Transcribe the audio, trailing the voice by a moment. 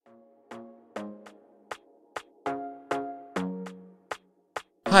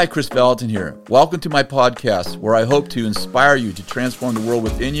Hi, Chris Valentin here. Welcome to my podcast where I hope to inspire you to transform the world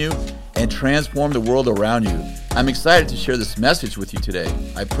within you and transform the world around you. I'm excited to share this message with you today.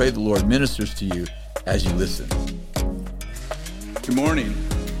 I pray the Lord ministers to you as you listen. Good morning.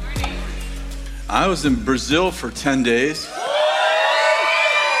 I was in Brazil for 10 days.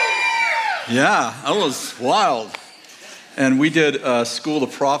 Yeah, that was wild. And we did School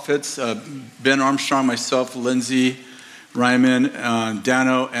of the Prophets, Ben Armstrong, myself, Lindsay, Ryman,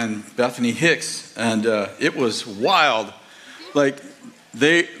 Dano, and Bethany Hicks. And it was wild. Let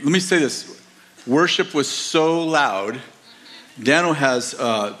me say this, worship was so loud. Dano has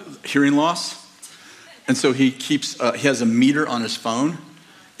hearing loss. And so he has a meter on his phone,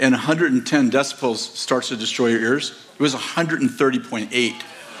 and 110 decibels starts to destroy your ears. It was 130.8.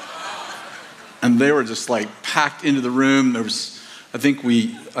 And they were just like packed into the room. There was, I think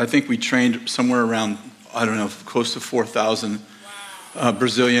we trained somewhere around, close to 4,000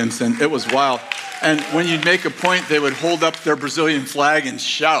 Brazilians, and it was wild. And when you'd make a point, they would hold up their Brazilian flag and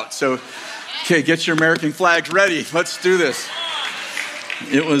shout. So, okay, get your American flags ready. Let's do this.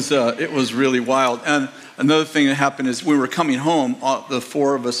 It was really wild. And another thing that happened is we were coming home. The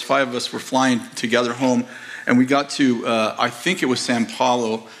 5 of us were flying together home, and we got to I think it was Sao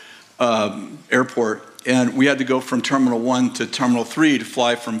Paulo airport, and we had to go from Terminal 1 to Terminal 3 to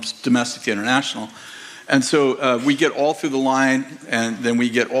fly from domestic to international. And so we get all through the line, and then we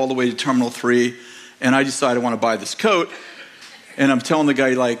get all the way to Terminal 3, and I decided I want to buy this coat. And I'm telling the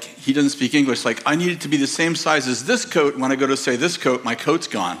guy, he doesn't speak English, I need it to be the same size as this coat. When I go to say this coat, my coat's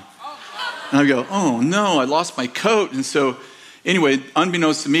gone. And I go, oh no, I lost my coat. And so anyway,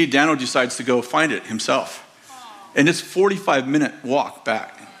 unbeknownst to me, Dano decides to go find it himself. And it's a 45-minute walk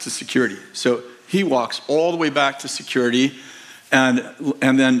back to security. So he walks all the way back to security, and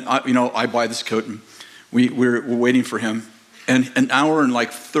then I buy this coat, and we're waiting for him. And an hour and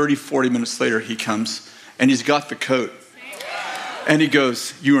 30, 40 minutes later, he comes, and he's got the coat. And he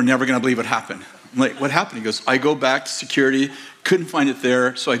goes, you are never going to believe what happened. I'm like, what happened? He goes, I go back to security, couldn't find it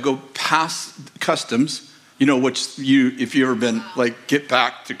there, so I go past customs, if you've ever been, get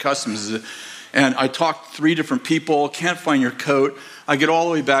back to customs. And I talked to 3 different people, can't find your coat. I get all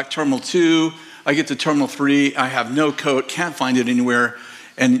the way back, Terminal 2, I get to Terminal 3, I have no coat, can't find it anywhere.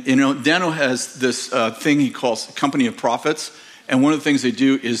 And, Dano has this thing he calls Company of Prophets, and one of the things they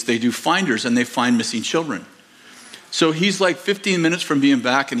do is they do finders, and they find missing children. So he's 15 minutes from being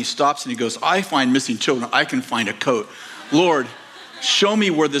back, and he stops and he goes, I find missing children, I can find a coat. Lord, show me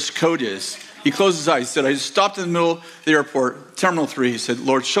where this coat is. He closed his eyes. He said, I just stopped in the middle of the airport, Terminal 3. He said,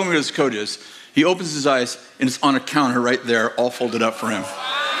 Lord, show me where this coat is. He opens his eyes, and it's on a counter right there, all folded up for him.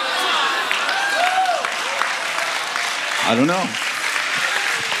 I don't know.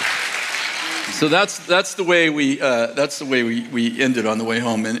 So that's the way we ended on the way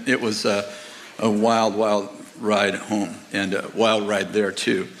home, and it was a wild ride home, and a wild ride there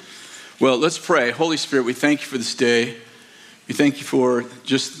too. Well, let's pray. Holy Spirit, we thank you for this day. We thank you for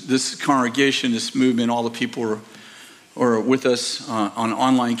just this congregation, this movement, all the people who are with us on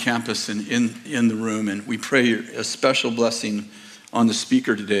online campus and in the room. And we pray a special blessing on the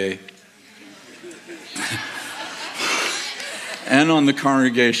speaker today and on the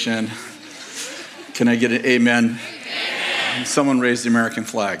congregation. Can I get an amen? Amen. Someone raise the American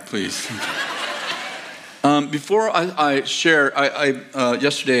flag, please. Before I share,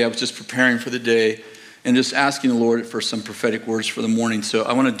 yesterday I was just preparing for the day and just asking the Lord for some prophetic words for the morning. So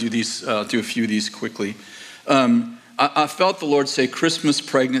I want to do a few of these quickly. I felt the Lord say Christmas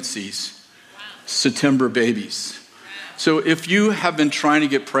pregnancies, September babies. So if you have been trying to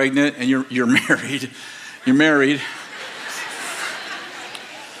get pregnant and you're married,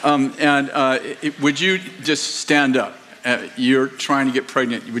 would you just stand up? You're trying to get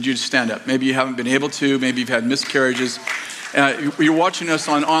pregnant, would you just stand up? Maybe you haven't been able to, maybe you've had miscarriages. You're watching us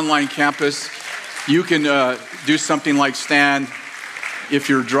on online campus. You can do something like stand. If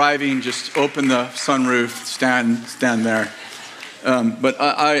you're driving, just open the sunroof, stand there. But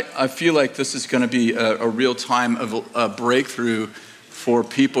I feel like this is going to be a real time of a breakthrough for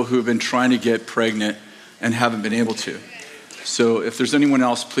people who have been trying to get pregnant and haven't been able to. So if there's anyone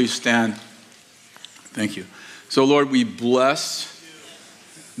else, please stand. Thank you. So Lord, we bless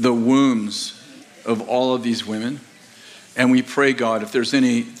the wombs of all of these women. And we pray, God, if there's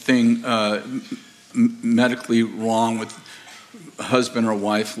anything medically wrong with husband or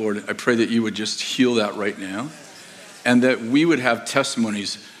wife, Lord, I pray that you would just heal that right now. And that we would have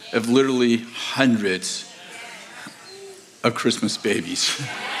testimonies of literally hundreds of Christmas babies.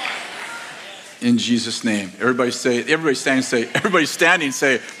 In Jesus' name. Everybody standing, say,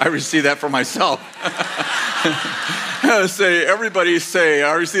 I receive that for myself. Say, everybody say, I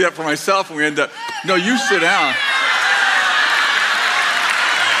already see that for myself, and we end up, no, you sit down.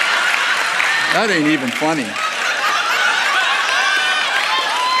 That ain't even funny.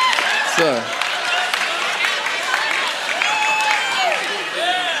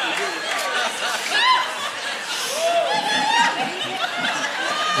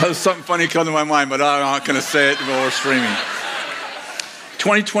 There's something funny come to my mind, but I'm not going to say it while we're streaming.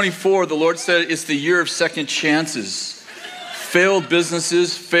 2024, the Lord said it's the year of second chances. Failed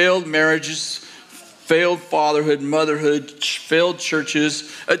businesses, failed marriages, failed fatherhood, motherhood, failed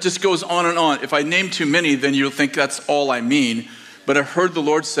churches. It just goes on and on. If I name too many, then you'll think that's all I mean. But I heard the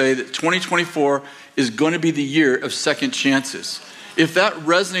Lord say that 2024 is going to be the year of second chances. If that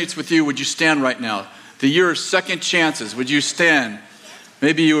resonates with you, would you stand right now? The year of second chances. Would you stand?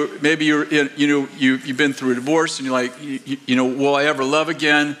 Maybe you've been through a divorce and you're like, will I ever love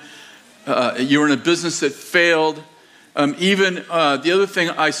again? You're in a business that failed. The other thing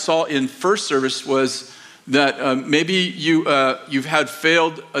I saw in first service was that maybe you've had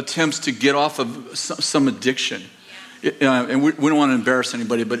failed attempts to get off of some addiction. And we don't want to embarrass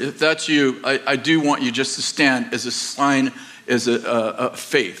anybody, but if that's you, I do want you just to stand as a sign, as a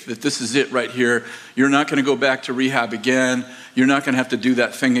faith, that this is it right here. You're not going to go back to rehab again. You're not going to have to do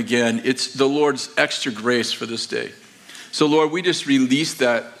that thing again. It's the Lord's extra grace for this day. So Lord, we just release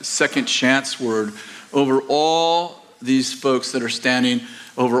that second chance word over all these folks that are standing,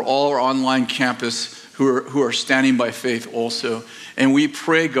 over all our online campus who are standing by faith also. And we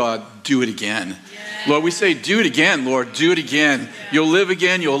pray, God, do it again. Lord, we say, do it again, Lord, do it again. You'll live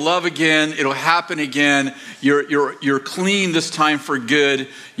again, you'll love again, it'll happen again. You're clean this time for good.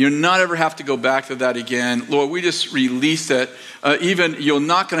 You'll not ever have to go back to that again. Lord, we just release that. Even you're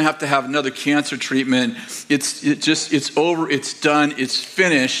not going to have another cancer treatment. It's over, it's done, it's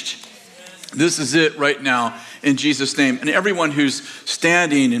finished. This is it right now in Jesus' name. And everyone who's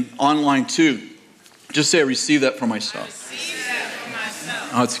standing and online too, just say, I receive that for myself.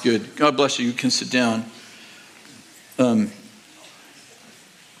 Oh, it's good. God bless you. You can sit down.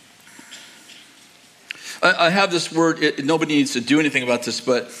 I have this word. Nobody needs to do anything about this,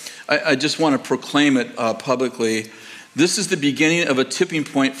 but I just want to proclaim it publicly. This is the beginning of a tipping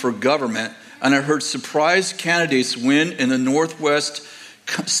point for government. And I heard surprise candidates win in the northwest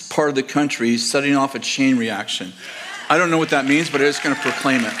part of the country, setting off a chain reaction. I don't know what that means, but I'm just going to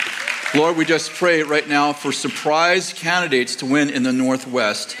proclaim it. Lord, we just pray right now for surprise candidates to win in the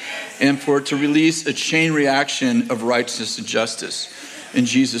Northwest and for it to release a chain reaction of righteousness and justice in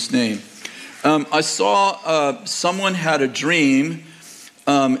Jesus' name. I saw someone had a dream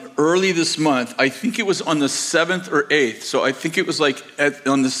early this month. I think it was on the 7th or 8th. So I think it was like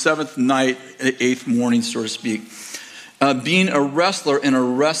on the 7th night, 8th morning, so to speak, being a wrestler in a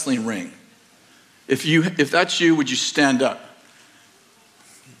wrestling ring. If that's you, would you stand up?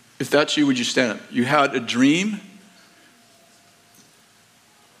 If that's you, would you stand up? You had a dream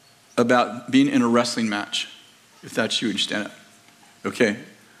about being in a wrestling match. If that's you, would you stand up? Okay.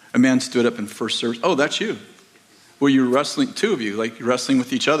 A man stood up in first service. Oh, that's you. Well, you're wrestling, two of you, like you're wrestling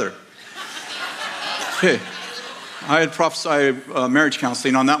with each other. Okay. I had prophesied marriage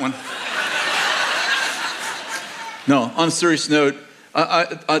counseling on that one. No, on a serious note,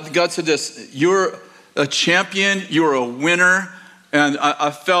 God said this, you're a champion, you're a winner. And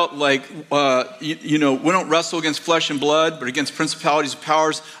I felt like, we don't wrestle against flesh and blood, but against principalities and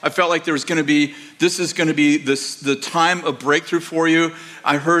powers. I felt like this is going to be the time of breakthrough for you.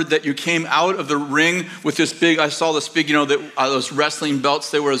 I heard that you came out of the ring with those wrestling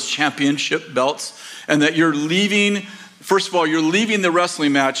belts. They were those championship belts. And that you're leaving the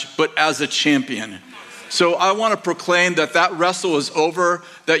wrestling match, but as a champion. So I want to proclaim that wrestle is over,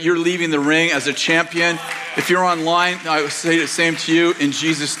 that you're leaving the ring as a champion. If you're online, I would say the same to you in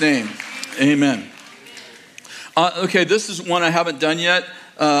Jesus' name. Amen. Okay, this is one I haven't done yet.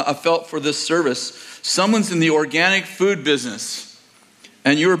 I felt for this service. Someone's in the organic food business,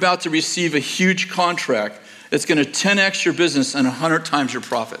 and you're about to receive a huge contract. It's going to 10x your business and 100 times your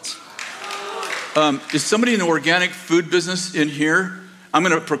profits. Is somebody in the organic food business in here? I'm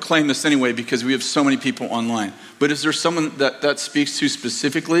going to proclaim this anyway because we have so many people online. But is there someone that speaks to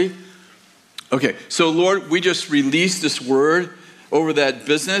specifically? Okay, so Lord, we just release this word over that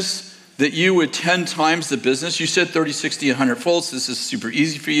business, that you would 10 times the business. You said 30, 60, 100 folds. This is super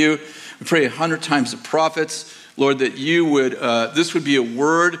easy for you. We pray 100 times the profits. Lord, that you would, this would be a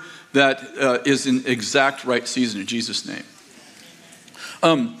word that is in exact right season in Jesus' name.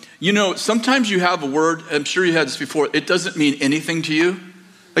 Sometimes you have a word, I'm sure you had this before, it doesn't mean anything to you.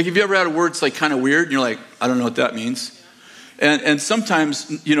 Like, have you ever had a word that's like kind of weird and you're like, I don't know what that means? And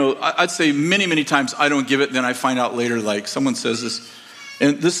sometimes, you know, I'd say many, many times I don't give it. Then I find out later, like someone says this.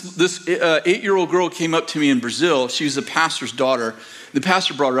 And this 8-year-old girl came up to me in Brazil. She's a pastor's daughter. The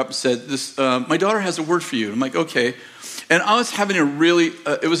pastor brought her up and said, my daughter has a word for you. I'm like, okay. And I was having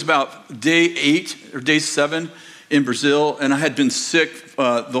it was about day 8 or day 7 in Brazil. And I had been sick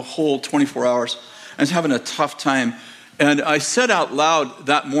the whole 24 hours. I was having a tough time. And I said out loud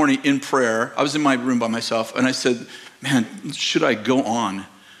that morning in prayer, I was in my room by myself, and I said, man, should I go on?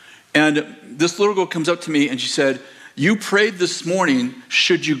 And this little girl comes up to me and she said, you prayed this morning,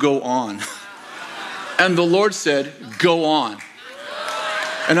 should you go on? And the Lord said, go on.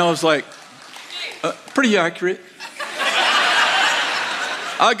 And I was like, pretty accurate.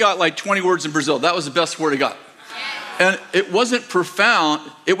 I got like 20 words in Brazil. That was the best word I got. And it wasn't profound.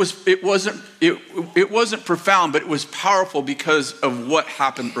 It wasn't profound, but it was powerful because of what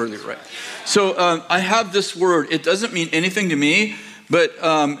happened earlier, right? So I have this word. It doesn't mean anything to me, but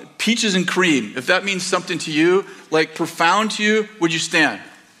peaches and cream. If that means something to you, like profound to you, would you stand?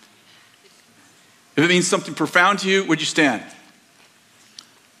 If it means something profound to you, would you stand?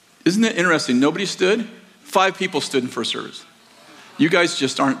 Isn't it interesting? Nobody stood. 5 people stood in first service. You guys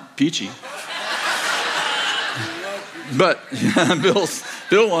just aren't peachy. But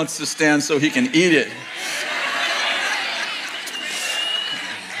Bill wants to stand so he can eat it.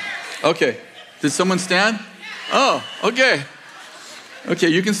 Okay. Did someone stand? Oh, okay. Okay,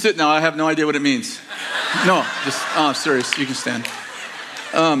 you can sit now. I have no idea what it means. No, I'm serious. You can stand.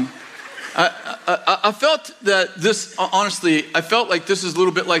 I felt that this, honestly, I felt like this is a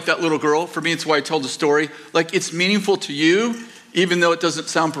little bit like that little girl. For me, it's why I told the story. Like, it's meaningful to you, even though it doesn't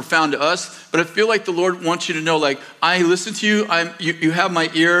sound profound to us. But I feel like the Lord wants you to know, like, I listen to you. You have my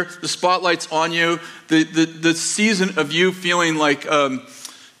ear. The spotlight's on you. The season of you feeling like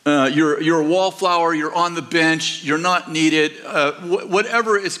you're a wallflower. You're on the bench. You're not needed.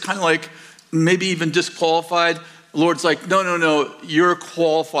 Whatever is kind of like maybe even disqualified. The Lord's like, no. You're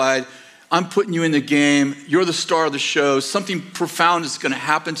qualified. I'm putting you in the game. You're the star of the show. Something profound is going to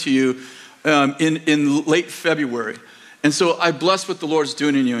happen to you in late February. And so I bless what the Lord's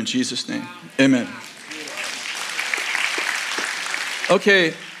doing in you in Jesus' name. Amen.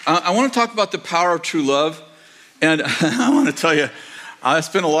 Okay, I want to talk about the power of true love. And I want to tell you, I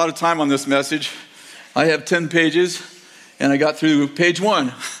spent a lot of time on this message. I have 10 pages, and I got through page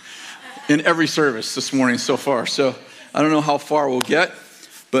 1 in every service this morning so far. So I don't know how far we'll get,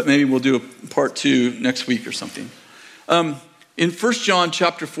 but maybe we'll do a part 2 next week or something. In 1 John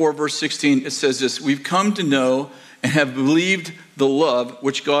chapter 4, verse 16, it says this: we've come to know and have believed the love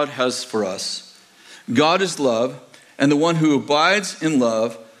which God has for us. God is love, and the one who abides in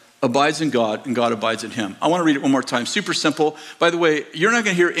love abides in God, and God abides in him. I want to read it one more time. Super simple. By the way, you're not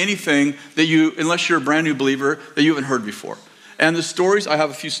going to hear anything that unless you're a brand new believer, that you haven't heard before. And the stories, I have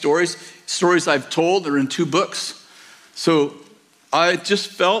a few stories I've told, they're in 2 books. So I just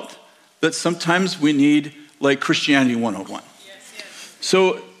felt that sometimes we need like Christianity 101. Yes.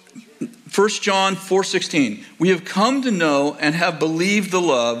 So 1 John 4:16, we have come to know and have believed the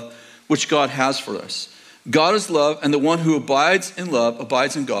love which God has for us. God is love, and the one who abides in love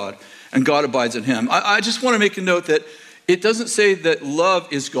abides in God, and God abides in him. I just want to make a note that it doesn't say that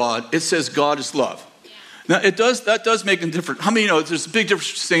love is God, it says God is love. Now, that does make a difference. How many know there's a big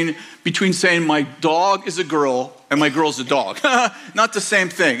difference between saying my dog is a girl and my girl's a dog? Not the same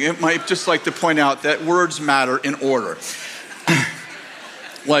thing. It might just like to point out that words matter in order.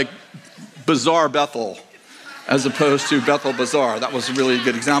 Like Bazaar Bethel as opposed to Bethel Bazaar. That was a really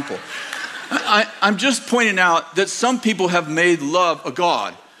good example. I'm just pointing out that some people have made love a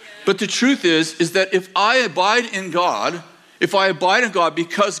god. But the truth is that if I abide in God,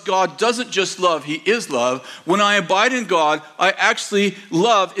 because God doesn't just love, he is love. When I abide in God,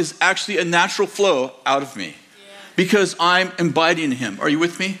 love is actually a natural flow out of me because I'm abiding in him. Are you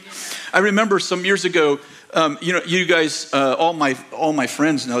with me? I remember some years ago, you guys, all my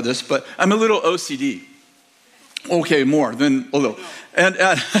friends know this, but I'm a little OCD. Okay, more than a little.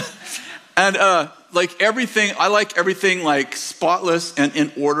 And like everything, I like everything like spotless and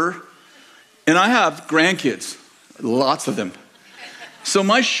in order. And I have grandkids. Lots of them. So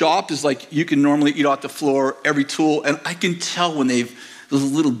my shop is like, you can normally eat off the floor, every tool, and I can tell when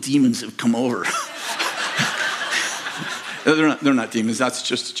those little demons have come over. They're not demons, that's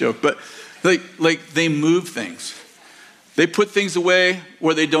just a joke. But like they move things. They put things away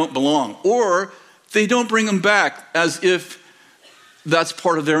where they don't belong. Or they don't bring them back as if that's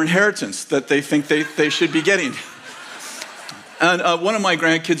part of their inheritance that they think they should be getting. And one of my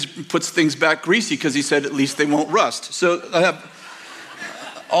grandkids puts things back greasy because he said at least they won't rust. So I have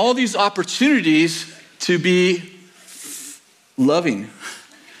all these opportunities to be loving.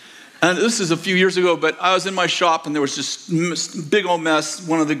 And this is a few years ago, but I was in my shop and there was this big old mess.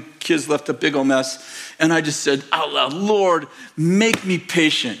 One of the kids left a big old mess. And I just said out loud, Lord, make me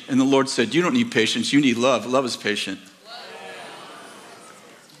patient. And the Lord said, you don't need patience, you need love. Love is patient.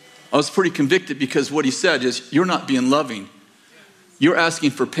 I was pretty convicted because what he said is, you're not being loving. You're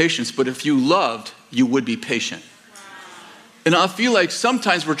asking for patience, but if you loved, you would be patient. And I feel like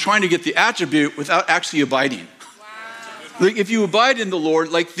sometimes we're trying to get the attribute without actually abiding. Like if you abide in the Lord,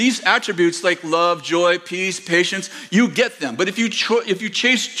 like these attributes like love, joy, peace, patience, you get them. But if you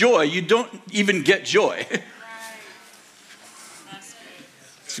chase joy, you don't even get joy.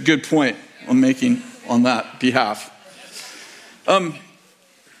 It's a good point I'm making on that behalf.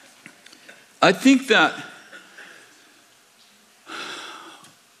 I think that,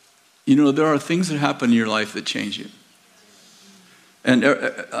 there are things that happen in your life that change you. And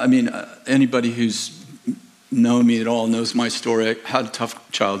anybody who's known me at all knows my story. I had a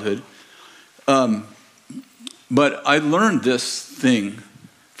tough childhood. But I learned this thing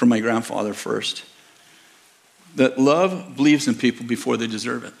from my grandfather first, that love believes in people before they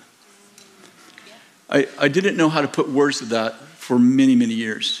deserve it. I didn't know how to put words to that for many, many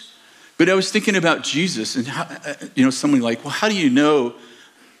years. But I was thinking about Jesus and how, somebody like, well, how do you know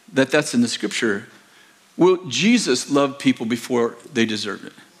that that's in the scripture? Well, Jesus loved people before they deserved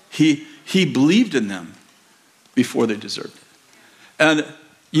it. He believed in them before they deserved it. And,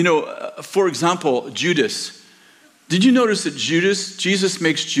 for example, Judas. Did you notice that Jesus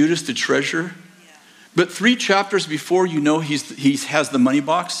makes Judas the treasurer? Yeah. But 3 chapters before, he has the money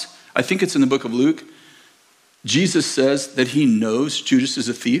box. I think it's in the book of Luke. Jesus says that he knows Judas is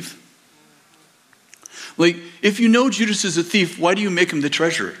a thief. Like, if you know Judas is a thief, why do you make him the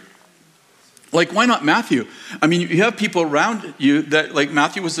treasurer? Like, why not Matthew? I mean, you have people around you that, like,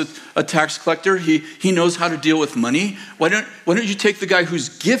 Matthew was a tax collector. He knows how to deal with money. Why don't you take the guy who's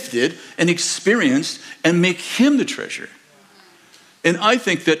gifted and experienced and make him the treasurer? And I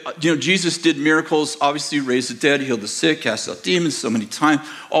think that, Jesus did miracles, obviously raised the dead, healed the sick, cast out demons so many times.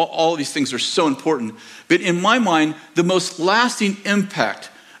 All of these things are so important. But in my mind, the most lasting impact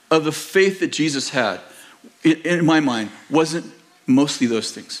of the faith that Jesus had, in my mind, wasn't mostly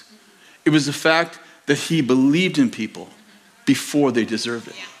those things. It was the fact that he believed in people before they deserved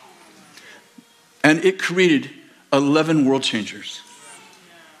it. And it created 11 world changers.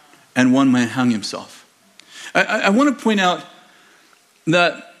 And one man hung himself. I want to point out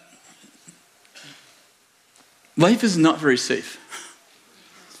that life is not very safe.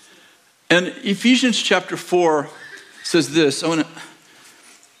 And Ephesians chapter 4 says this.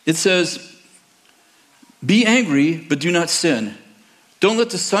 It says, be angry, but do not sin. Don't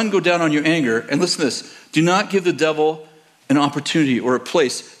let the sun go down on your anger. And listen to this. Do not give the devil an opportunity or a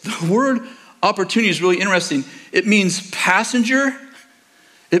place. The word opportunity is really interesting. It means passenger.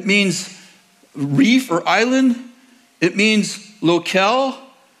 It means reef or island. It means locale.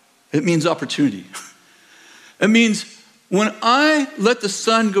 It means opportunity. It means when I let the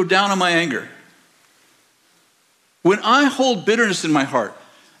sun go down on my anger, when I hold bitterness in my heart,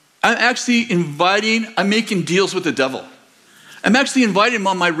 I'm making deals with the devil. I'm actually inviting him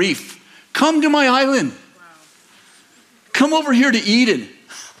on my reef. Come to my island. Come over here to Eden.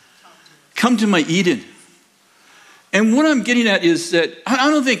 Come to my Eden. And what I'm getting at is that I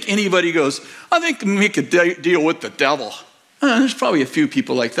don't think anybody goes, I think make a deal with the devil. There's probably a few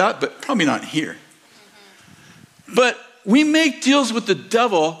people like that, but probably not here. But we make deals with the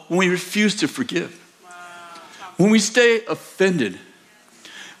devil when we refuse to forgive. When we stay offended.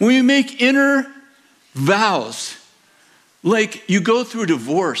 When we make inner vows. Like you go through a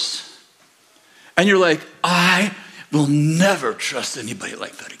divorce and you're like, I will never trust anybody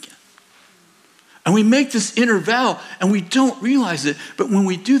like that again. And we make this inner vow and we don't realize it. But when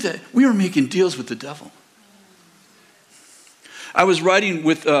we do that, we are making deals with the devil. I was riding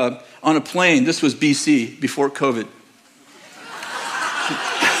on a plane. This was BC, before COVID.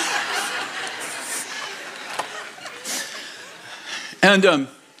 And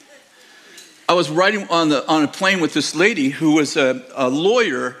I was riding on a plane with this lady who was a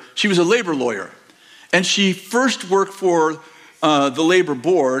lawyer. She was a labor lawyer. And she first worked for the labor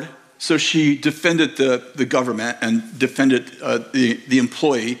board. So she defended the government and defended the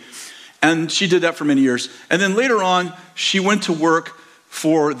employee. And she did that for many years. And then later on, she went to work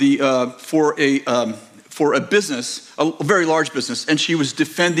for a business, a very large business. And she was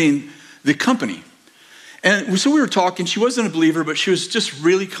defending the company. And so we were talking. She wasn't a believer, but she was just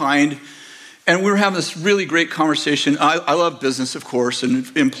really kind. And we were having this really great conversation. I love business, of course,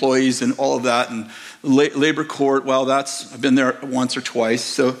 and employees and all of that. And labor court, well, I've been there once or twice.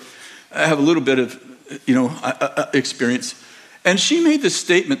 So I have a little bit of, experience. And she made this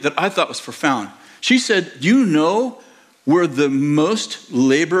statement that I thought was profound. She said, do you know where the most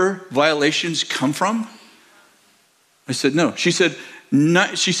labor violations come from? I said, no. She said, in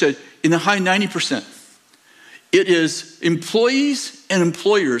the high 90%. It is employees and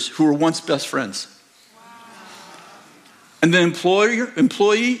employers who were once best friends. Wow. And the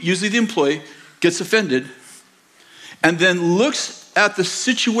employee, usually the employee, gets offended and then looks at the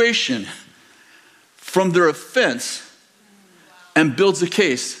situation from their offense and builds a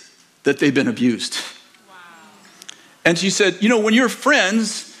case that they've been abused. Wow. And she said, when you're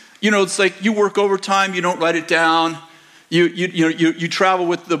friends, it's like you work overtime, you don't write it down. You travel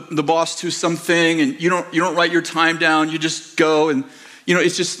with the boss to something, and you don't write your time down. You just go, and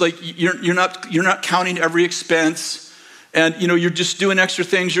it's just like you're not counting every expense, and you're just doing extra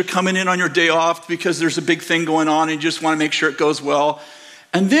things. You're coming in on your day off because there's a big thing going on, and you just want to make sure it goes well.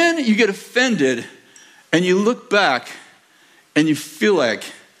 And then you get offended, and you look back, and you feel like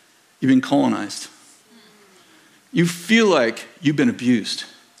you've been colonized. You feel like you've been abused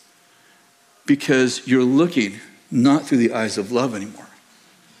because you're looking not through the eyes of love anymore,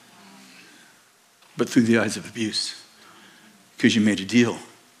 but through the eyes of abuse, because you made a deal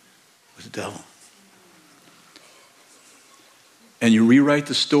with the devil. And you rewrite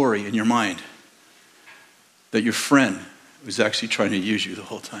the story in your mind that your friend was actually trying to use you the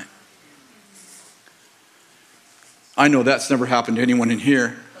whole time. I know that's never happened to anyone in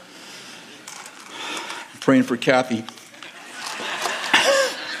here. I'm praying for Kathy.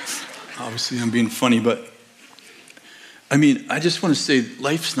 Obviously, I'm being funny, but I just want to say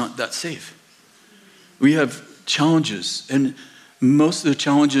life's not that safe. We have challenges, and most of the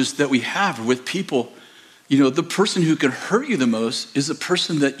challenges that we have are with people. The person who can hurt you the most is the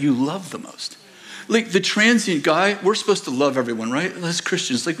person that you love the most. Like the transient guy, we're supposed to love everyone, right? As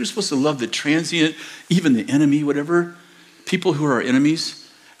Christians, we're supposed to love the transient, even the enemy, whatever, people who are our enemies.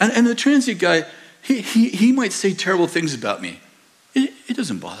 And the transient guy, he might say terrible things about me. It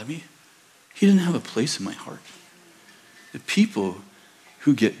doesn't bother me. He doesn't have a place in my heart. The people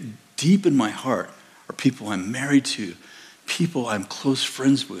who get deep in my heart are people I'm married to, people I'm close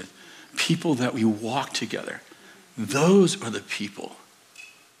friends with, people that we walk together. Those are the people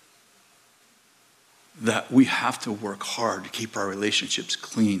that we have to work hard to keep our relationships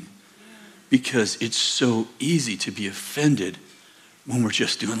clean, because it's so easy to be offended when we're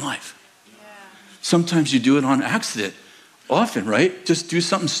just doing life. Sometimes you do it on accident. Often, right? Just do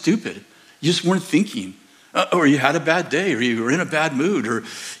something stupid. You just weren't thinking. Or you had a bad day, or you were in a bad mood, or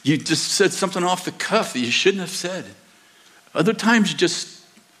you just said something off the cuff that you shouldn't have said. Other times you're just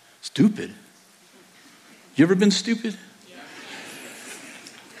stupid. You ever been stupid? Yeah.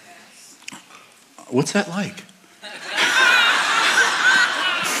 What's that like?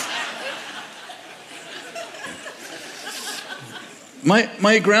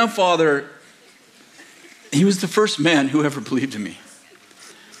 My grandfather, he was the first man who ever believed in me.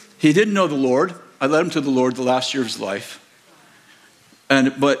 He didn't know the Lord. I led him to the Lord the last year of his life.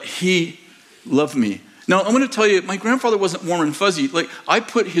 But he loved me. Now, I'm going to tell you, my grandfather wasn't warm and fuzzy. I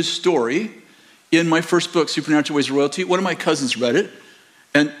put his story in my first book, Supernatural Ways of Royalty. One of my cousins read it,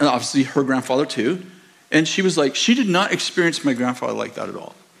 and obviously her grandfather too. And she was like, she did not experience my grandfather like that at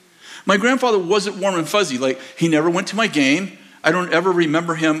all. My grandfather wasn't warm and fuzzy. He never went to my game. I don't ever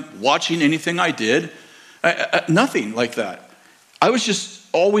remember him watching anything I did. Nothing like that. I was just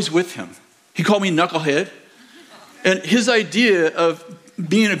always with him. He called me knucklehead. And his idea of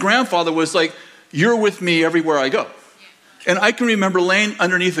being a grandfather was you're with me everywhere I go. And I can remember laying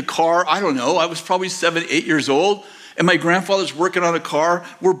underneath a car. I don't know. I was probably 7, 8 years old. And my grandfather's working on a car.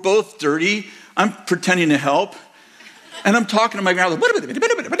 We're both dirty. I'm pretending to help. And I'm talking to my grandfather.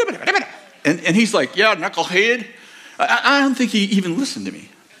 And he's like, yeah, knucklehead. I don't think he even listened to me.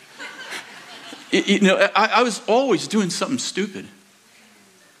 I was always doing something stupid.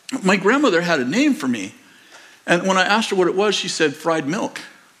 My grandmother had a name for me. And when I asked her what it was, she said fried milk.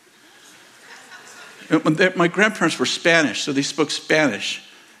 My grandparents were Spanish, so they spoke Spanish.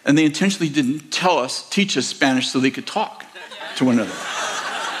 And they intentionally didn't teach us Spanish so they could talk to one another.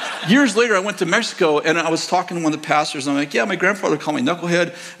 Years later, I went to Mexico, and I was talking to one of the pastors, and I'm like, yeah, my grandfather called me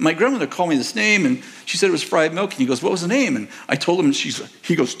knucklehead. My grandmother called me this name, and she said it was fried milk. And he goes, what was the name? And I told him, and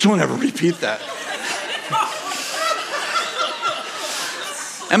he goes, don't ever repeat that.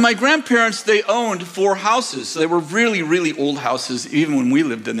 And my grandparents, they owned 4 houses. They were really, really old houses, even when we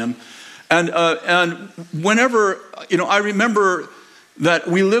lived in them. And whenever, I remember that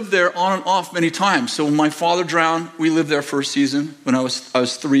we lived there on and off many times. So when my father drowned, we lived there for a season when I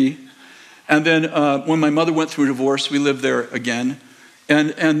was 3. And then when my mother went through a divorce, we lived there again.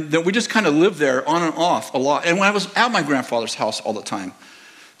 And then we just kind of lived there on and off a lot. And when I was at my grandfather's house all the time.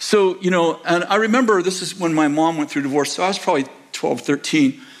 So, and I remember this is when my mom went through divorce. So I was probably 12,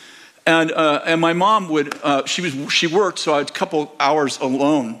 13. And my mom would, she worked, so I had a couple hours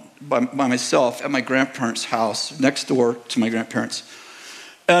alone by myself at my grandparents' house, next door to my grandparents.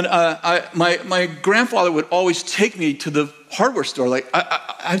 And my grandfather would always take me to the hardware store. Like,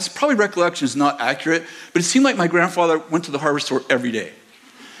 it's probably recollection is not accurate, but it seemed like my grandfather went to the hardware store every day.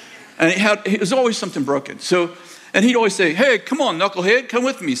 And it was always something broken. And he'd always say, hey, come on, knucklehead, come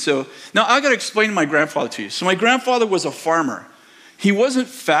with me. So now I got to explain my grandfather to you. So my grandfather was a farmer. He wasn't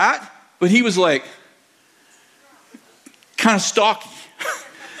fat, but he was like kind of stocky.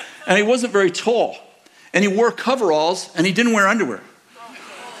 And he wasn't very tall. And he wore coveralls, and he didn't wear underwear.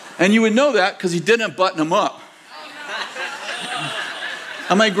 And you would know that because he didn't button them up.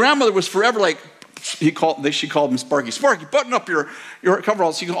 And my grandmother was forever like, she called him Sparky. Sparky, button up your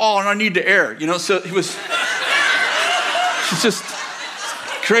coveralls. He goes, oh, and I need the air. So he was, it's just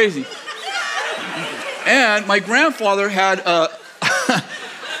crazy. And my grandfather had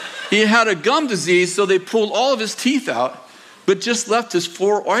he had a gum disease, so they pulled all of his teeth out, but just left his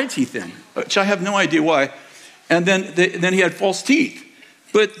 4 eye teeth in, which I have no idea why. And then he had false teeth.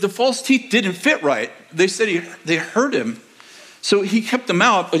 But the false teeth didn't fit right. They said they hurt him. So he kept them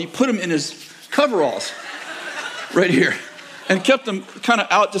out, but he put them in his coveralls right here and kept them kind of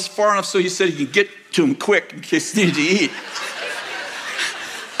out just far enough so he said he could get to them quick in case he needed to eat.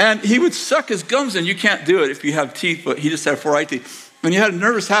 And he would suck his gums in. You can't do it if you have teeth, but he just had 4 eye teeth. And he had a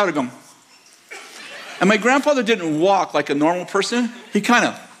nervous habit of them. And my grandfather didn't walk like a normal person. He kind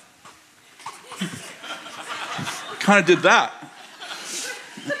of did that.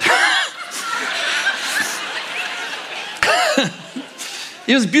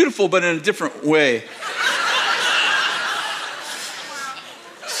 It was beautiful, but in a different way.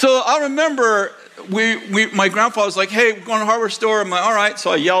 So I remember my grandpa was like, hey, we're going to the hardware store. I'm like, all right.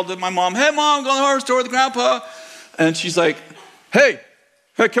 So I yelled at my mom, hey, Mom, I'm going to the hardware store with Grandpa. And she's like, hey,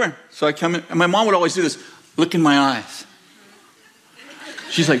 come here. So I come in, and my mom would always do this, look in my eyes.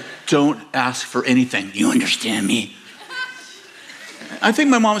 She's like, don't ask for anything. You understand me? I think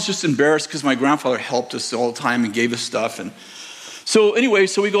my mom was just embarrassed because my grandfather helped us all the time and gave us stuff. And so anyway,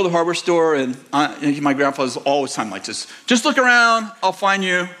 so we go to the hardware store, and my grandfather's always time like this. Just look around. I'll find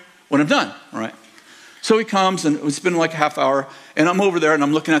you when I'm done. All right. So he comes, and it's been like a half hour, and I'm over there, and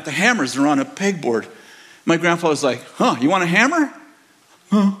I'm looking at the hammers. They're on a pegboard. My grandfather's like, huh, you want a hammer?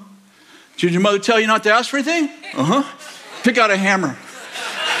 Huh? Did your mother tell you not to ask for anything? Uh-huh. Pick out a hammer.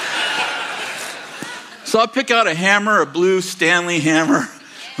 So I pick out a hammer, a blue Stanley hammer.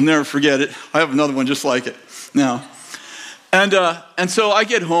 I'll never forget it. I have another one just like it now. And so I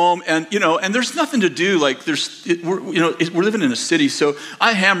get home, and and there's nothing to do. Like we're living in a city, so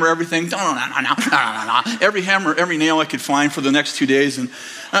I hammer everything. Every hammer, every nail I could find for the next 2 days. And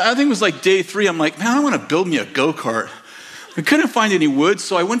I think it was like day 3. I'm like, man, I want to build me a go-kart. I couldn't find any wood,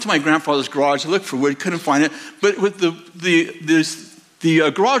 so I went to my grandfather's garage. I looked for wood, couldn't find it. But with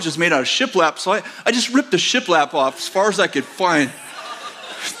the garage is made out of shiplap, so I just ripped the shiplap off as far as I could find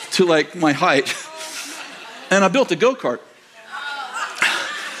to like my height. And I built a go-kart.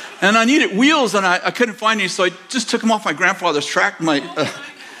 And I needed wheels, and I couldn't find any, so I just took them off my grandfather's tractor, my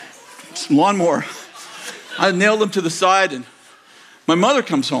lawnmower. I nailed them to the side, and my mother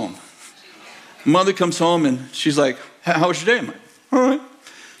comes home. And she's like, how was your day? I'm like, all right.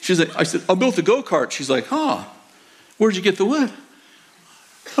 I said, I built a go-kart. She's like, where'd you get the wood?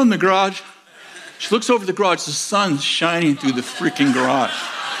 From the garage. She looks over the garage. The sun's shining through the freaking garage.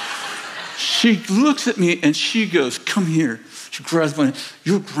 She looks at me and she goes, come here. She grabs my hand.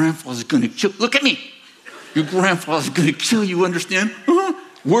 Your grandfather's going to kill. Look at me. Your grandfather's going to kill you, understand?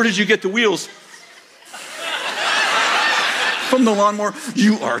 Where did you get the wheels? From the lawnmower.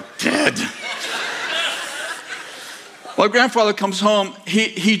 You are dead. My grandfather comes home.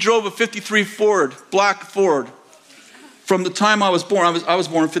 He drove a 53 Ford, black Ford. From the time I was born, I was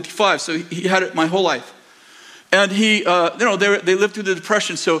born in 55, so he had it my whole life. And they lived through the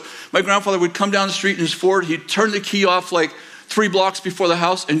Depression, so my grandfather would come down the street in his Ford, he'd turn the key off like 3 blocks before the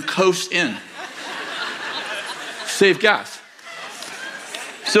house and coast in. Save gas.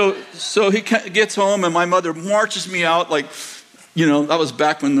 So he gets home, and my mother marches me out like, that was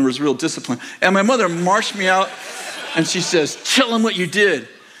back when there was real discipline. And my mother marched me out, and she says, tell him what you did.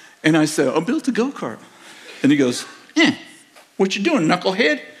 And I said, I built a go-kart. And he goes, what you doing,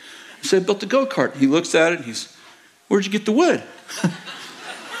 knucklehead? I said, I built a go-kart. He looks at it, and he's, where'd you get the wood?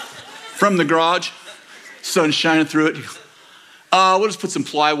 From the garage. Sun's shining through it. We'll just put some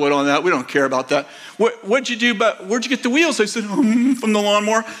plywood on that. We don't care about that. what'd you do? But where'd you get the wheels? I said, from the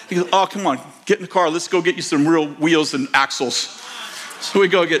lawnmower. He goes, oh, come on, get in the car. Let's go get you some real wheels and axles. So we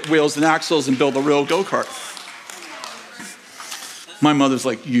go get wheels and axles and build a real go-kart. My mother's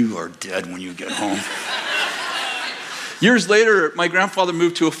like, you are dead when you get home. Years later, my grandfather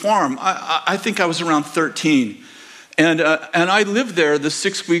moved to a farm. I think I was around 13. And I lived there the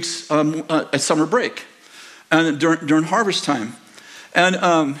 6 weeks at summer break and during harvest time.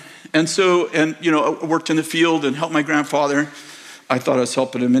 And so, I worked in the field and helped my grandfather. I thought I was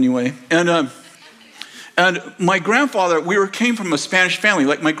helping him anyway. And my grandfather, came from a Spanish family.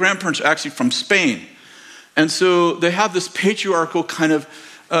 Like my grandparents are actually from Spain. And so they have this patriarchal kind of,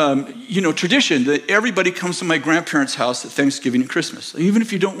 tradition that everybody comes to my grandparents' house at Thanksgiving and Christmas. Even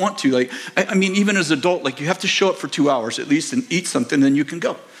if you don't want to, even as an adult, you have to show up for 2 hours at least and eat something, then you can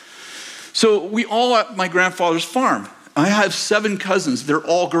go. So we all at my grandfather's farm. I have 7 cousins. They're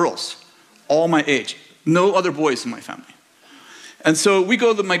all girls, all my age. No other boys in my family. And so we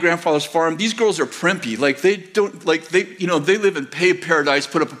go to my grandfather's farm. These girls are primpy. They live in paved paradise,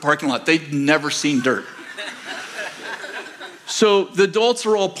 put up a parking lot. They've never seen dirt. So the adults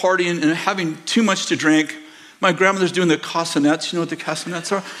are all partying and having too much to drink. My grandmother's doing the castanets. You know what the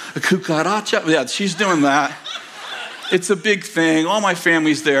castanets are? A cucaracha. Yeah, she's doing that. It's a big thing. All my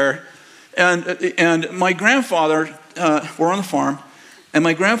family's there. And my grandfather, we're on the farm, and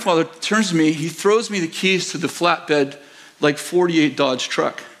my grandfather turns to me. He throws me the keys to the flatbed, 48 Dodge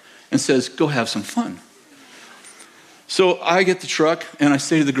truck and says, go have some fun. So I get the truck and I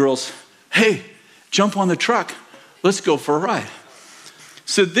say to the girls, hey, jump on the truck. Let's go for a ride.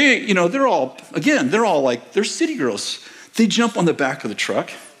 So they're all they're city girls. They jump on the back of the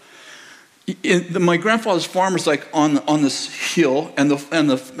truck. My grandfather's farm is on this hill, and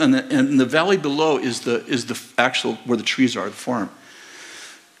the valley below is the actual where the trees are, the farm.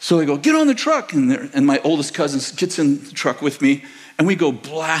 So they go, get on the truck, and my oldest cousin gets in the truck with me, and we go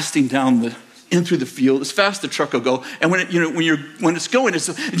blasting down in through the field as fast as the truck will go. And when it's going, it's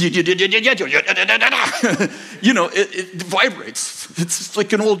it vibrates. It's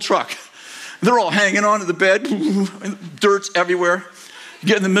like an old truck. They're all hanging onto the bed. Dirt's everywhere.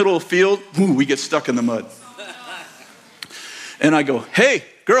 Get in the middle of the field. We get stuck in the mud. And I go, hey,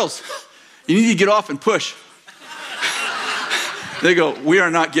 girls, you need to get off and push. They go, we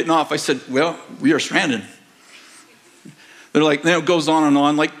are not getting off. I said, well, we are stranded. They're like, it goes on and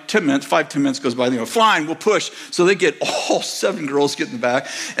on, 10 minutes goes by. They go, fine, we'll push. So they get all 7 girls get in the back,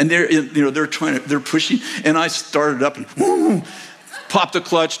 and they're pushing. And I started up and pop the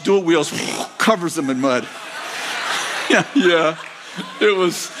clutch, dual wheels, covers them in mud. Yeah, it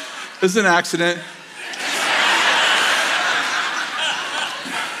was an accident.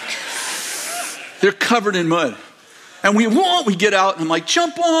 They're covered in mud. And we get out, and I'm like,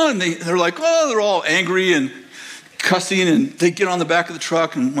 jump on. They're like, they're all angry and cussing, and they get on the back of the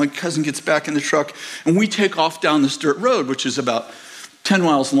truck, and my cousin gets back in the truck, and we take off down this dirt road, which is about 10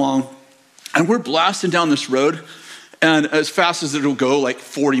 miles long, and we're blasting down this road, and as fast as it'll go,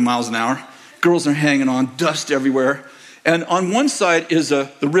 40 miles an hour. Girls are hanging on, dust everywhere, and on one side is the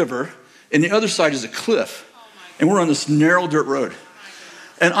river, and the other side is a cliff, and we're on this narrow dirt road,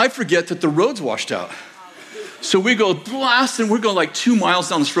 and I forget that the road's washed out. So we go blasting, we're going 2 miles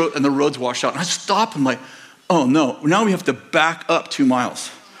down this road, and the road's washed out, and I stop, and I'm like, oh no, now we have to back up 2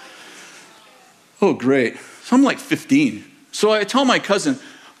 miles. Oh, great. So I'm 15. So I tell my cousin,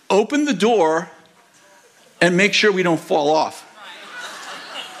 open the door and make sure we don't fall off.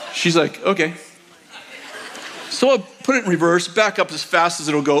 She's like, okay. So I put it in reverse, back up as fast as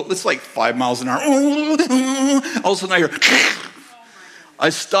it'll go. It's 5 miles an hour. All of a sudden I hear, I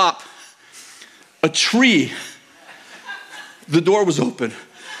stop. A tree, the door was open.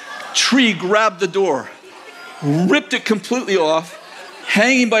 Tree grabbed the door, ripped it completely off,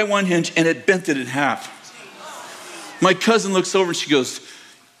 hanging by one hinge, and it bent it in half. My cousin looks over and she goes,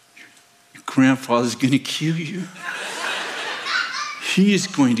 your grandfather's going to kill you. He is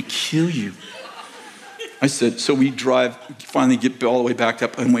going to kill you. I said, so we drive, finally get all the way back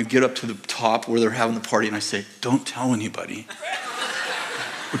up, and we get up to the top where they're having the party, and I say, don't tell anybody.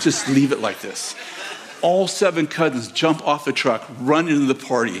 We'll just leave it like this. All 7 cousins jump off the truck, run into the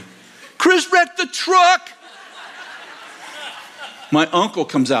party. Chris wrecked the truck! My uncle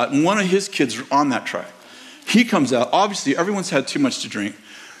comes out, and one of his kids are on that truck. He comes out. Obviously, everyone's had too much to drink.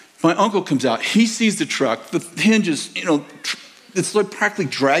 My uncle comes out. He sees the truck. The hinges, it's practically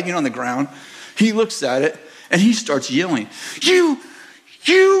dragging on the ground. He looks at it, and he starts yelling, You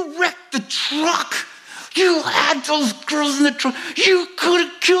wrecked the truck! You had those girls in the truck. You could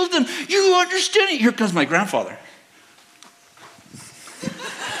have killed them. You understand it. Here comes my grandfather.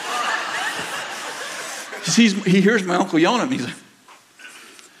 Because he hears my uncle yelling at me. He's like,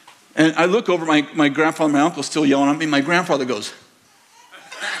 and I look over, my grandfather and my uncle still yelling at me. My grandfather goes,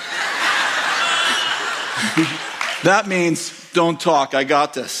 that means don't talk, I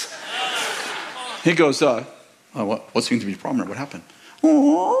got this. He goes, what seems to be the problem? What happened?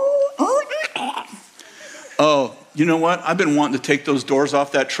 Oh, you know what? I've been wanting to take those doors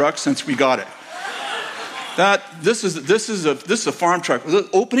off that truck since we got it. This is a farm truck.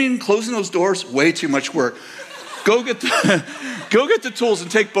 Opening and closing those doors, way too much work. Go get the tools and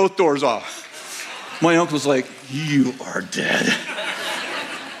take both doors off. My uncle's like, you are dead.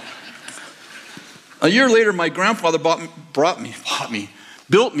 A year later, my grandfather built me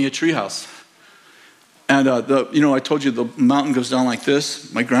a treehouse. And I told you the mountain goes down like this.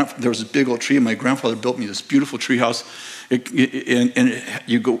 There was a big old tree, and my grandfather built me this beautiful treehouse.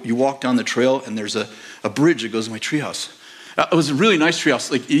 You walk down the trail, and there's a bridge that goes to my treehouse. It was a really nice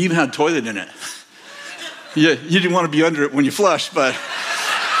treehouse. Like, it even had a toilet in it. Yeah, you didn't want to be under it when you flushed, but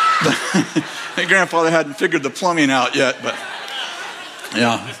my grandfather hadn't figured the plumbing out yet. But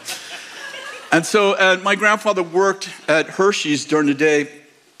yeah. And so my grandfather worked at Hershey's during the day,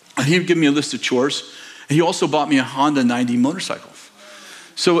 and he would give me a list of chores. And he also bought me a Honda 90 motorcycle.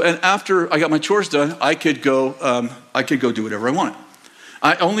 So, and after I got my chores done, I could go do whatever I wanted.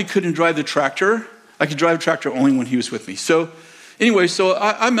 I only couldn't drive the tractor. I could drive a tractor only when he was with me. So anyway,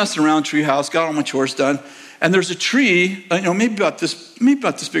 I messed around treehouse, got all my chores done, and there's a tree, maybe about this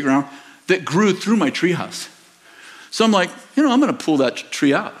big around, that grew through my treehouse. So I'm like, I'm going to pull that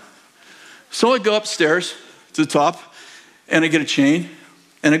tree out. So I go upstairs to the top, and I get a chain,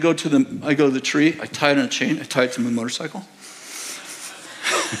 and I go to the tree. I tie it on a chain. I tie it to my motorcycle.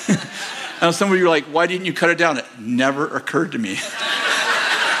 Now some of you are like, why didn't you cut it down? It never occurred to me.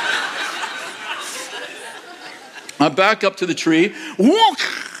 I back up to the tree.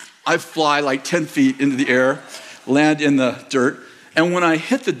 I fly like 10 feet into the air, land in the dirt. And when I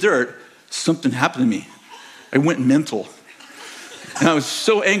hit the dirt, something happened to me. I went mental. And I was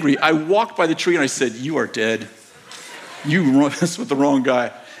so angry. I walked by the tree and I said, you are dead. You messed with the wrong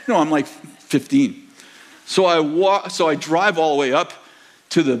guy. I'm like 15. So I drive all the way up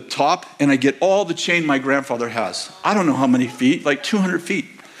to the top, and I get all the chain my grandfather has. I don't know how many feet, like 200 feet.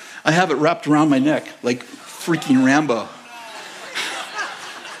 I have it wrapped around my neck, like freaking Rambo.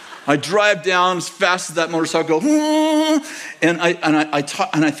 I drive down as fast as that motorcycle goes, and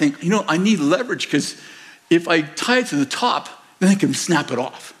I think, I need leverage, because if I tie it to the top, then I can snap it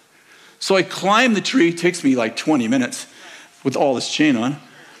off. So I climb the tree. It takes me like 20 minutes with all this chain on.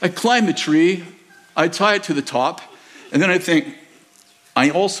 I climb the tree, I tie it to the top, and then I think, I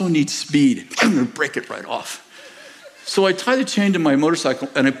also need speed. I'm going to break it right off. So I tie the chain to my motorcycle,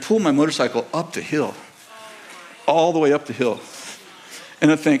 and I pull my motorcycle up the hill, all the way up the hill. And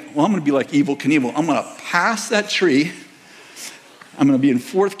I think, I'm going to be like Evel Knievel. I'm going to pass that tree. I'm going to be in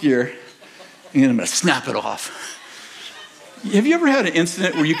fourth gear, and I'm going to snap it off. Have you ever had an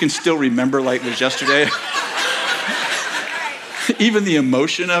incident where you can still remember like it was yesterday? Even the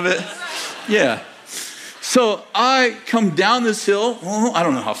emotion of it? Yeah. So I come down this hill. I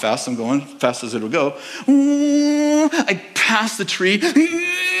don't know how fast I'm going, fast as it'll go. I pass the tree.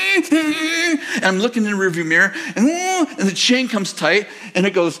 And I'm looking in the rearview mirror. And the chain comes tight. And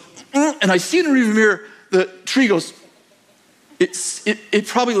it goes. And I see in the rearview mirror, the tree goes. It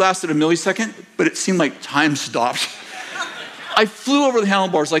probably lasted a millisecond, but it seemed like time stopped. I flew over the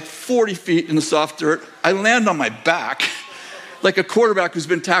handlebars like 40 feet in the soft dirt. I land on my back like a quarterback who's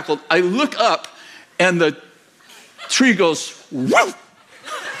been tackled. I look up, and the tree goes, whoop!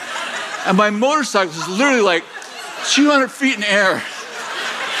 And my motorcycle is literally like 200 feet in the air.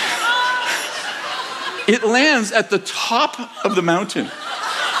 It lands at the top of the mountain.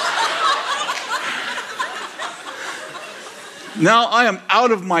 Now I am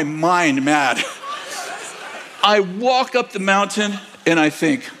out of my mind mad. I walk up the mountain, and I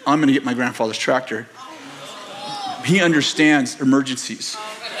think, I'm going to get my grandfather's tractor. He understands emergencies.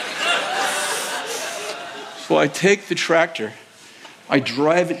 So I take the tractor, I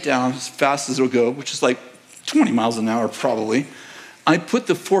drive it down as fast as it'll go, which is like 20 miles an hour probably. I put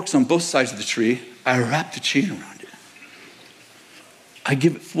the forks on both sides of the tree. I wrap the chain around it. I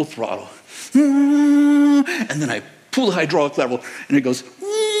give it full throttle. And then I pull the hydraulic lever, and it goes,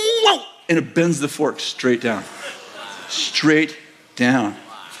 and it bends the fork straight down. Straight down.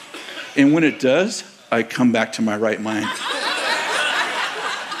 And when it does, I come back to my right mind.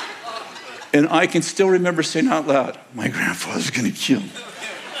 And I can still remember saying out loud, my grandfather's going to kill me.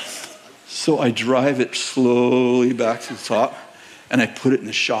 So I drive it slowly back to the top, and I put it in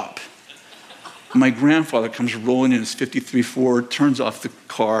the shop. My grandfather comes rolling in his 53 Ford, turns off the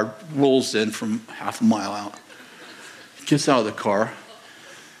car, rolls in from half a mile out, gets out of the car,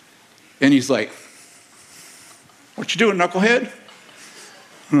 and he's like, "What you doing, knucklehead?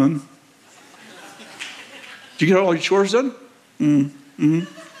 Did you get all your chores done? Mm-hmm.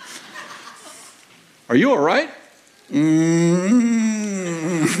 Are you all right?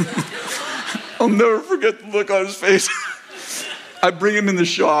 I'll never forget the look on his face. I bring him in the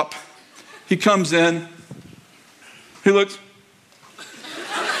shop. He comes in. He looks.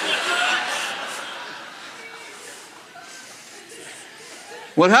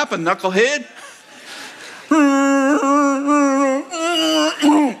 What happened, knucklehead?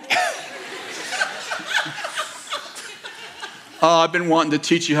 I've been wanting to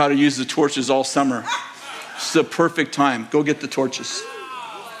teach you how to use the torches all summer. It's the perfect time. Go get the torches.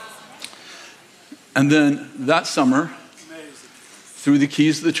 And then that summer, threw the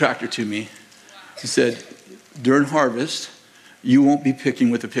keys of the tractor to me. He said, during harvest, you won't be picking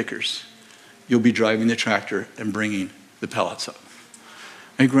with the pickers. You'll be driving the tractor and bringing the pellets up.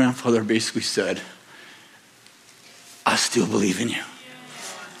 My grandfather basically said, I still believe in you.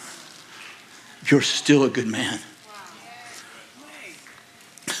 You're still a good man.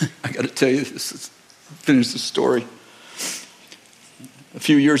 I got to tell you this. Finish the story. A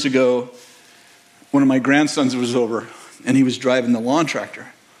few years ago, one of my grandsons was over, and he was driving the lawn tractor.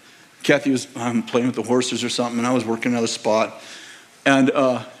 Kathy was playing with the horses or something, and I was working another spot.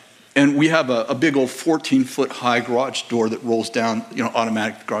 And we have a big old 14-foot high garage door that rolls down,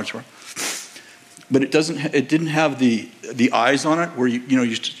 automatic garage door. But it didn't have the eyes on it where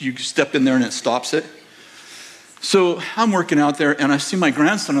you step in there and it stops it. So I'm working out there, and I see my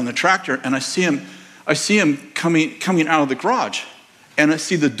grandson on the tractor, and I see him coming out of the garage, and I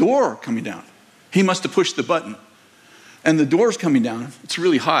see the door coming down. He must have pushed the button, and the door's coming down. It's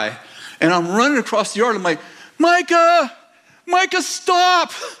really high, and I'm running across the yard. I'm like, Micah,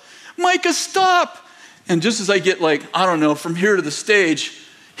 stop! Micah, stop! And just as I get from here to the stage,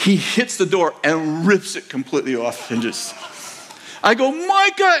 he hits the door and rips it completely off hinges. I go,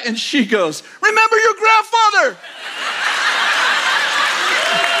 Micah, and she goes, remember your grandfather!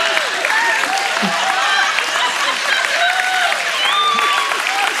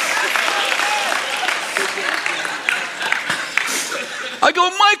 I go,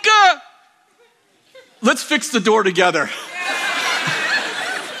 Micah, let's fix the door together.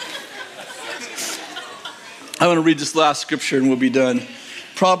 I want to read this last scripture and we'll be done.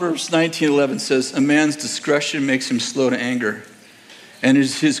 Proverbs 19:11 says, a man's discretion makes him slow to anger, and it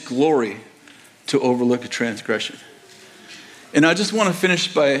is his glory to overlook a transgression. And I just want to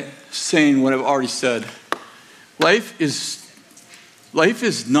finish by saying what I've already said. Life is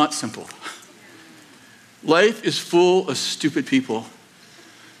not simple. Life is full of stupid people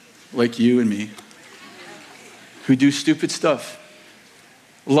like you and me who do stupid stuff.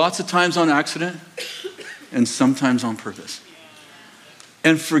 Lots of times on accident and sometimes on purpose.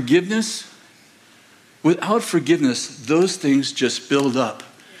 And forgiveness, without forgiveness, those things just build up.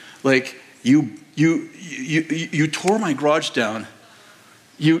 Like you tore my garage down.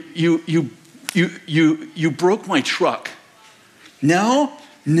 You broke my truck. Now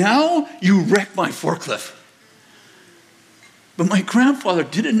you wrecked my forklift. But my grandfather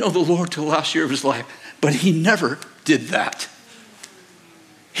didn't know the Lord till the last year of his life, but he never did that.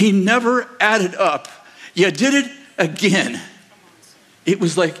 He never added up. You did it again. It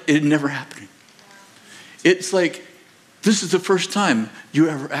was like it had never happened. It's like, this is the first time you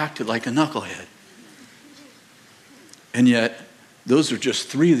ever acted like a knucklehead. And yet, those are just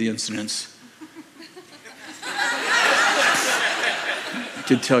 3 of the incidents. I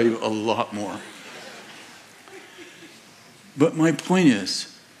could tell you a lot more. But my point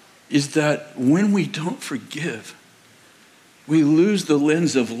is that when we don't forgive, we lose the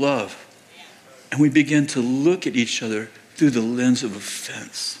lens of love, and we begin to look at each other through the lens of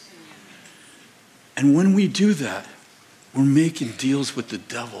offense. And when we do that, we're making deals with the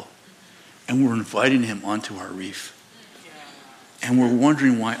devil, and we're inviting him onto our reef. And we're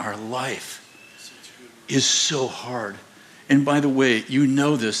wondering why our life is so hard. And by the way, you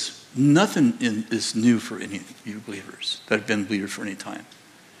know this, nothing is new for any of you believers that have been believers for any time.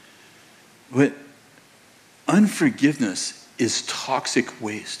 But unforgiveness is toxic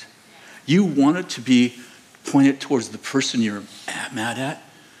waste. You want it to be pointed towards the person you're mad at.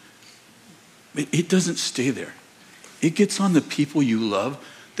 It doesn't stay there. It gets on the people you love,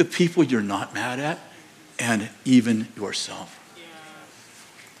 the people you're not mad at, and even yourself.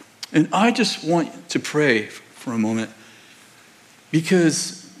 And I just want to pray for a moment,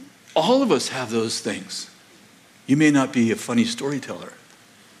 because all of us have those things. You may not be a funny storyteller,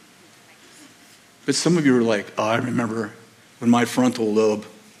 But some of you are like, oh, I remember when my frontal lobe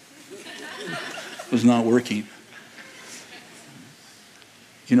was not working.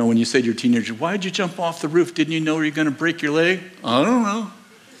 You know, when you say to your teenager, why did you jump off the roof? Didn't you know you were going to break your leg? I don't know.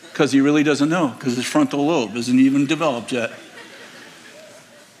 Because he really doesn't know, because his frontal lobe isn't even developed yet.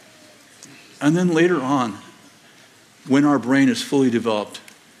 And then later on, when our brain is fully developed,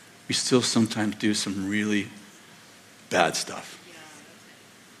 we still sometimes do some really bad stuff.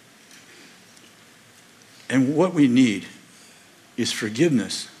 And what we need is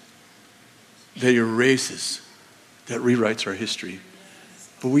forgiveness that erases, that rewrites our history.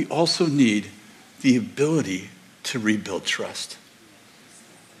 But we also need the ability to rebuild trust.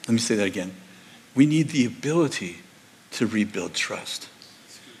 Let me say that again. We need the ability to rebuild trust.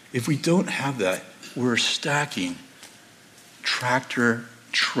 If we don't have that, we're stacking tractor,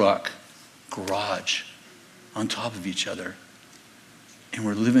 truck, garage on top of each other. And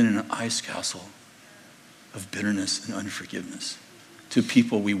we're living in an ice castle of bitterness and unforgiveness to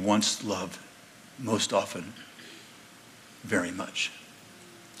people we once loved, most often, very much.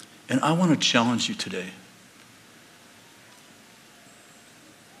 And I want to challenge you today.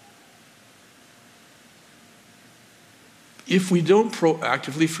 If we don't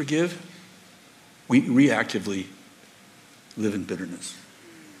proactively forgive, we reactively live in bitterness.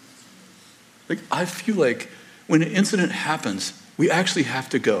 Like, I feel like when an incident happens, we actually have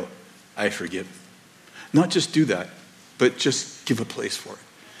to go, I forgive. Not just do that, but just give a place for it.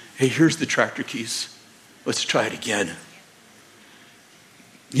 Hey, here's the tractor keys. Let's try it again.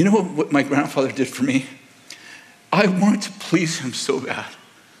 You know what my grandfather did for me? I wanted to please him so bad.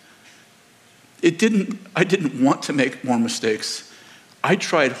 I didn't want to make more mistakes. I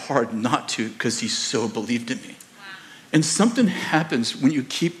tried hard not to because he so believed in me. Wow. And something happens when you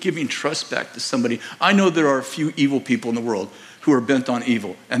keep giving trust back to somebody. I know there are a few evil people in the world who are bent on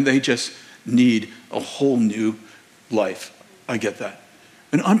evil, and they just need a whole new life. I get that.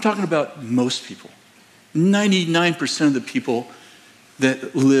 And I'm talking about most people. 99% of the people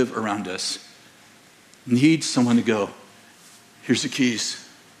that live around us need someone to go, here's the keys.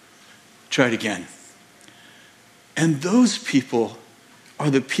 Try it again. And those people are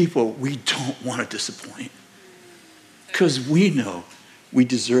the people we don't want to disappoint, because we know we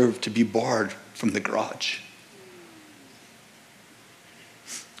deserve to be barred from the garage.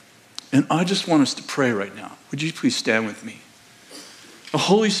 And I just want us to pray right now. Would you please stand with me? The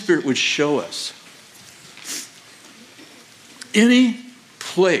Holy Spirit would show us any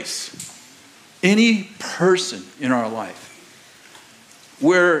place, any person in our life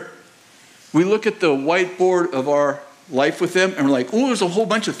where we look at the whiteboard of our life with them and we're like, oh, there's a whole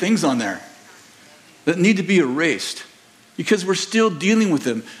bunch of things on there that need to be erased because we're still dealing with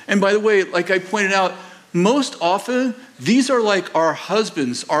them. And by the way, like I pointed out, most often, these are like our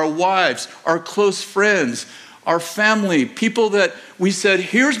husbands, our wives, our close friends, our family, people that we said,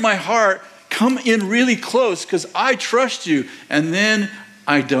 here's my heart, come in really close because I trust you, and then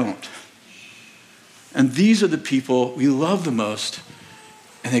I don't. And these are the people we love the most,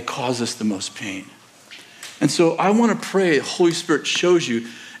 and they cause us the most pain. And so I want to pray the Holy Spirit shows you.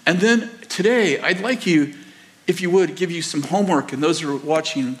 And then today, I'd like you, if you would, give you some homework, and those who are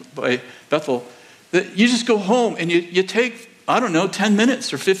watching by Bethel, that you just go home and you take, 10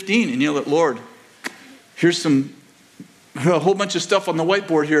 minutes or 15, and you let, Lord, here's a whole bunch of stuff on the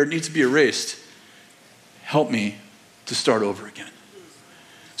whiteboard here. It needs to be erased. Help me to start over again.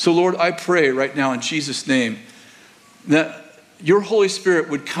 So Lord, I pray right now in Jesus' name that your Holy Spirit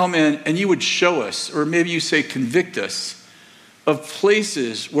would come in and you would show us, or maybe you say convict us, of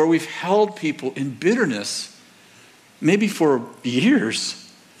places where we've held people in bitterness, maybe for years,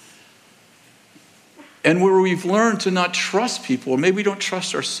 and where we've learned to not trust people, or maybe we don't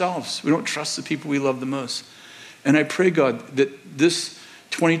trust ourselves. We don't trust the people we love the most. And I pray, God, that this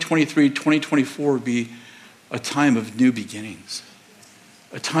 2023, 2024 would be a time of new beginnings,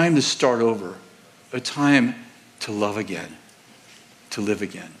 a time to start over, a time to love again, to live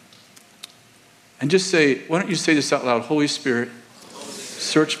again. And just say, why don't you say this out loud? Holy Spirit,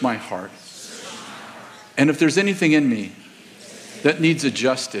 search my heart. And if there's anything in me that needs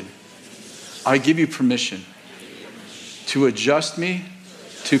adjusted, I give you permission to adjust me,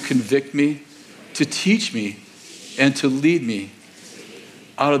 to convict me, to teach me, and to lead me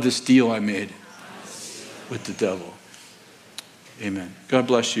out of this deal I made with the devil. Amen. God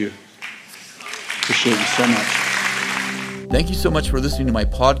bless you. Appreciate you so much. Thank you so much for listening to my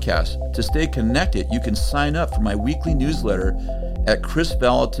podcast. To stay connected, you can sign up for my weekly newsletter at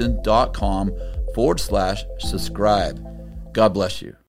chrisvallotton.com/subscribe. God bless you.